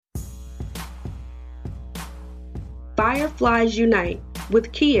Fireflies Unite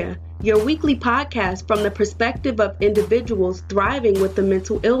with Kia, your weekly podcast from the perspective of individuals thriving with a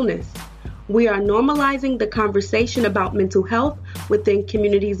mental illness. We are normalizing the conversation about mental health within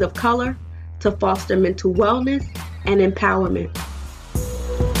communities of color to foster mental wellness and empowerment.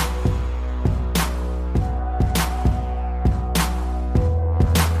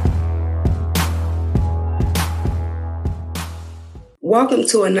 Welcome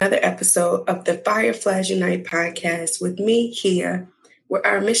to another episode of the Fireflies Unite podcast with me, Kia, where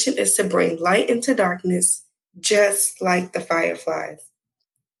our mission is to bring light into darkness, just like the fireflies,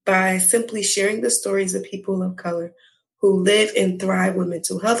 by simply sharing the stories of people of color who live and thrive with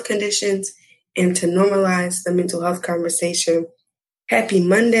mental health conditions and to normalize the mental health conversation. Happy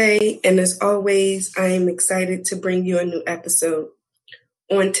Monday, and as always, I am excited to bring you a new episode.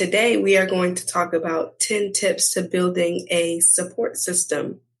 On today, we are going to talk about 10 tips to building a support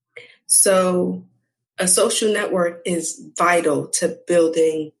system. So a social network is vital to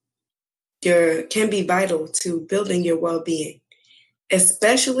building your well-being,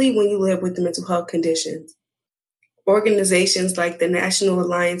 especially when you live with mental health conditions. Organizations like the National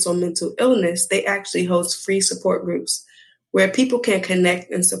Alliance on Mental Illness, they actually host free support groups where people can connect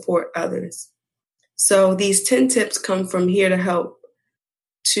and support others. So these 10 tips come from here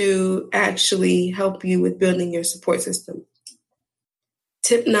to actually help you with building your support system.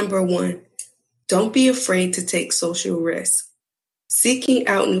 Tip number 1, don't be afraid to take social risks. Seeking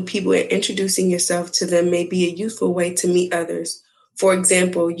out new people and introducing yourself to them may be a useful way to meet others. For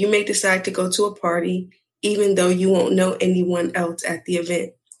example, you may decide to go to a party even though you won't know anyone else at the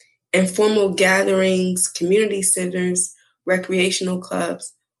event. Informal gatherings, community centers, recreational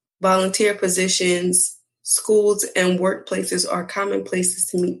clubs, volunteer positions, schools and workplaces are common places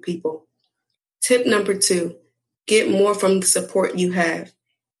to meet people. Tip number 2, get more from the support you have.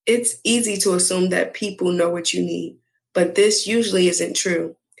 It's easy to assume that people know what you need, but this usually isn't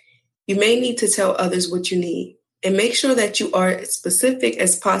true. You may need to tell others what you need and make sure that you are as specific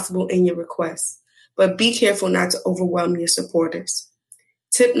as possible in your requests, but be careful not to overwhelm your supporters.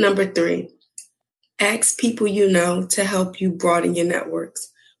 Tip number 3, ask people you know to help you broaden your networks.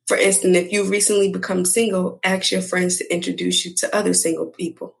 For instance, if you've recently become single, ask your friends to introduce you to other single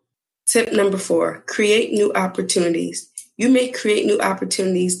people. Tip number 4, create new opportunities. You may create new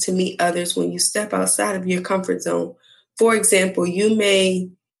opportunities to meet others when you step outside of your comfort zone. For example, you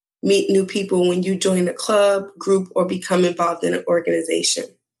may meet new people when you join a club, group, or become involved in an organization.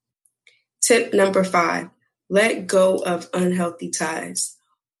 Tip number 5, let go of unhealthy ties.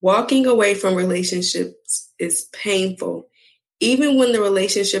 Walking away from relationships is painful, even when the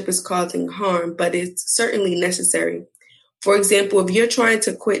relationship is causing harm, but it's certainly necessary. For example, if you're trying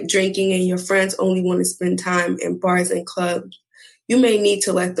to quit drinking and your friends only want to spend time in bars and clubs, you may need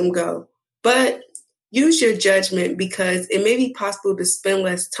to let them go. But use your judgment because it may be possible to spend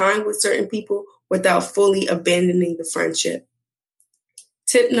less time with certain people without fully abandoning the friendship.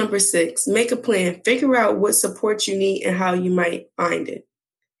 Tip number 6, make a plan. Figure out what support you need and how you might find it.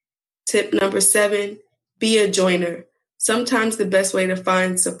 Tip number 7, be a joiner. Sometimes the best way to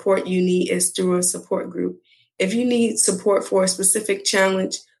find support you need is through a support group. If you need support for a specific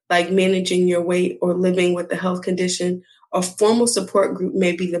challenge, like managing your weight or living with a health condition, a formal support group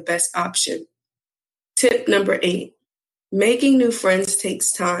may be the best option. Tip number 8, making new friends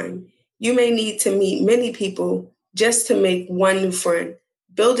takes time. You may need to meet many people just to make one new friend.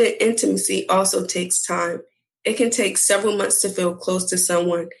 Building intimacy also takes time. It can take several months to feel close to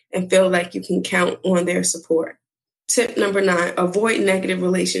someone and feel like you can count on their support. Tip number 9, avoid negative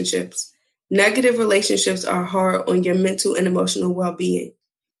relationships. Negative relationships are hard on your mental and emotional well-being.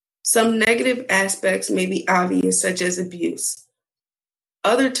 Some negative aspects may be obvious, such as abuse.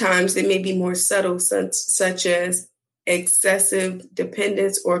 Other times, they may be more subtle, such as excessive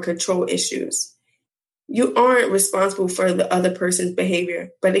dependence or control issues. You aren't responsible for the other person's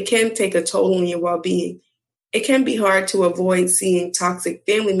behavior, but it can take a toll on your well-being. It can be hard to avoid seeing toxic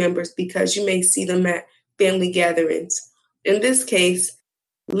family members because you may see them at family gatherings. In this case,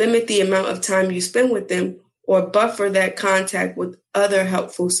 limit the amount of time you spend with them or buffer that contact with other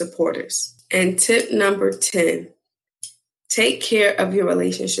helpful supporters. And tip number 10, take care of your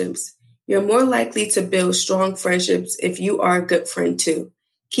relationships. You're more likely to build strong friendships if you are a good friend too.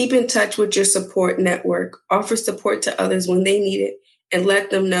 Keep in touch with your support network, offer support to others when they need it, and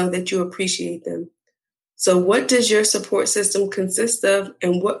let them know that you appreciate them. So what does your support system consist of,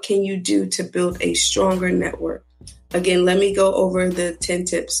 and what can you do to build a stronger network? Again, let me go over the 10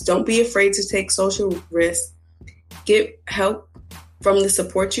 tips. Don't be afraid to take social risks. Get help from the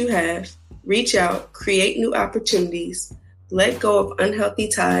support you have. Reach out, create new opportunities, let go of unhealthy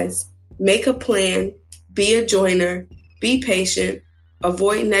ties, make a plan, be a joiner, be patient,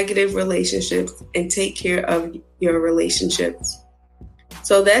 avoid negative relationships, and take care of your relationships.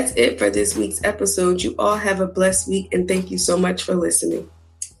 So that's it for this week's episode. You all have a blessed week, and thank you so much for listening.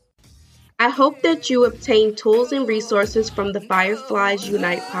 I hope that you obtain tools and resources from the Fireflies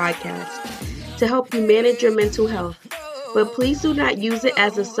Unite podcast to help you manage your mental health. But please do not use it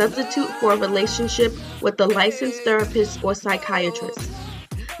as a substitute for a relationship with a licensed therapist or psychiatrist.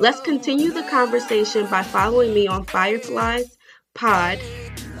 Let's continue the conversation by following me on Fireflies Pod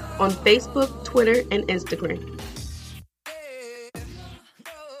on Facebook, Twitter, and Instagram.